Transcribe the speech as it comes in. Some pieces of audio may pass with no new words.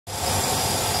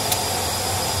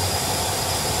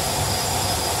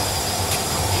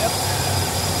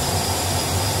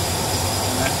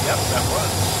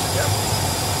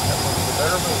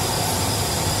variable.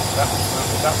 That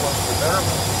was the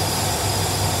variable.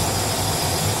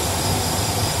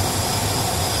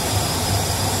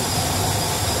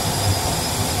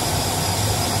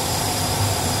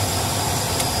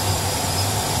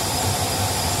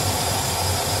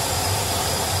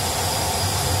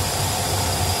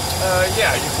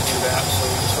 Yeah, you can do that,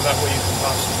 so that way you can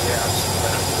possibly add some of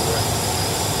that to it.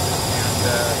 And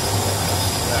add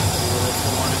some of that to it if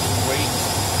you wanted to wait.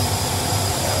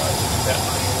 To do that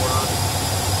on your order.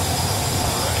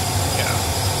 Alright, yeah.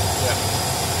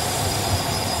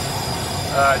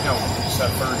 No, it's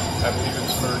 30. I believe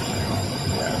it's 30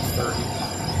 now. Yeah, it's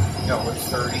 30. No, it's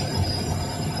 30.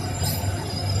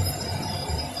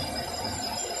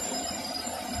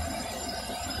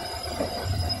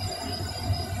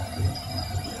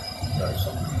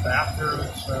 Something back there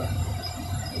that's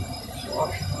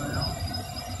sloshing around.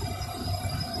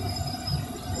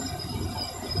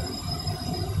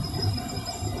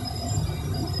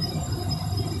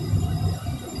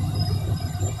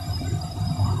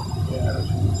 Yeah,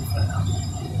 that's really fast.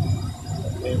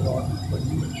 Okay, well, when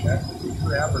you would check, if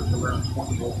your average around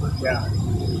 20 over, yeah,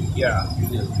 you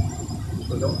do.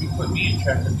 So don't be putting me in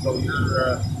check until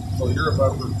you're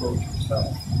above reproach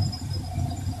yourself.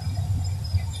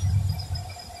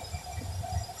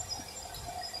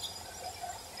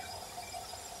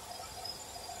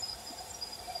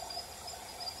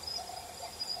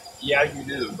 Yeah, you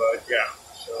do, but yeah.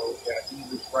 So yeah, he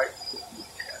was right to put you in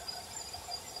check.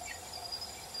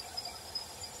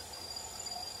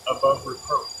 Above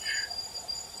reproach.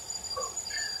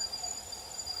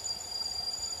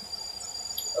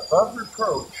 Above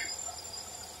reproach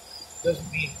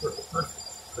doesn't mean perfect,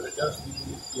 but it does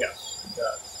mean yes, it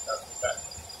does. That's what that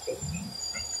means. It doesn't mean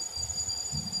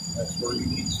perfect. That's where you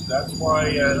need to. That's why.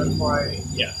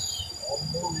 Yes. All the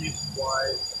more reason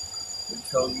why.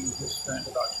 Until you have spent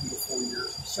about 2 to 4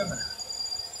 years in seminary.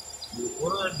 You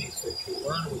learn these things. You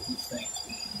learn what these things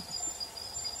mean.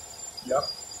 Yep.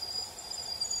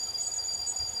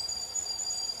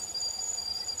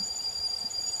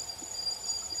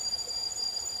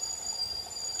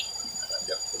 I've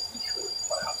got to make sure the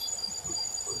class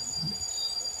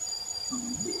for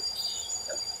weeks.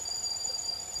 Yep.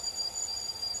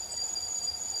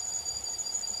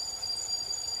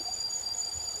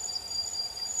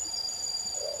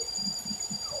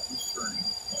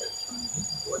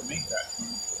 Go ahead and make that turn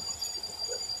for us.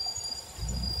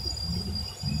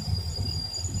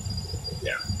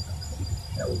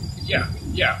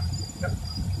 Yeah.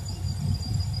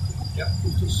 Yep.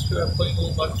 He's just playing a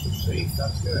little extra safe.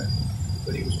 That's good.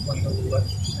 But he was playing a little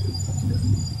extra safe. That's good.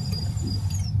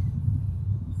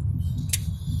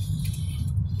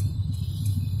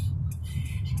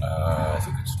 I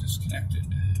think it's disconnected.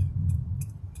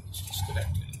 It's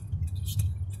disconnected.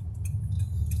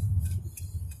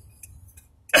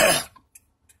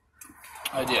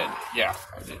 I did, yeah,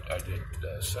 I did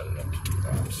set it up to do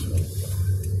that, so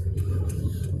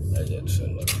I did set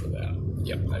it up for that.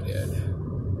 Yep, I did.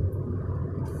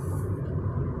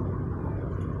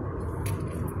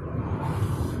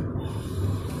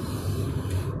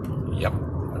 Yep,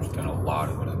 there's been a lot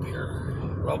of it up here.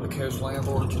 Well, because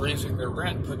landlords raising their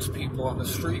rent puts people on the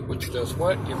street, which does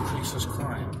what? Increases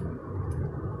crime.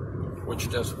 Which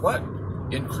does what?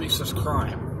 Increases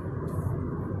crime.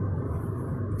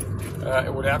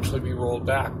 It would actually be rolled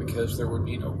back because there would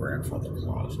be no grandfather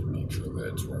clause to make sure that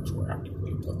it's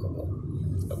retroactively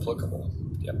applicable.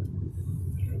 Yep.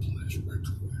 It applies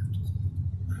retroactively.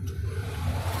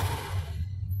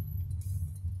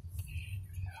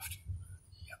 You'd have to.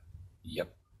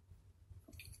 Yep.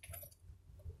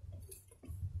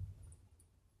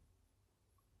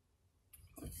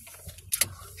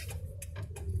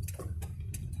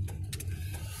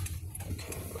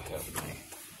 Okay, I have my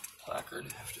placard. I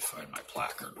have to find my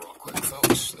placard real quick,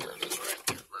 folks. There it is right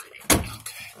there. Very good.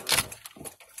 Okay.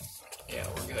 Yeah,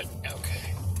 we're good.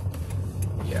 Okay.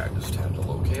 Yeah, I just had to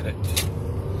locate it.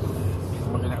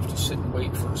 We're going to have to sit and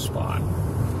wait for a spot.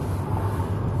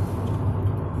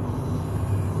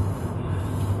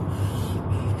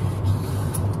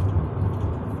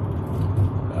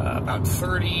 About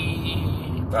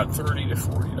 $30 to $40.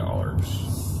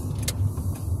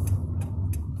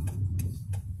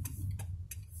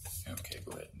 Okay,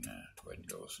 go ahead and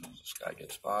go as soon as this guy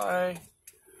gets by.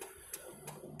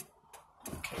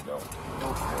 Okay, go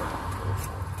for it.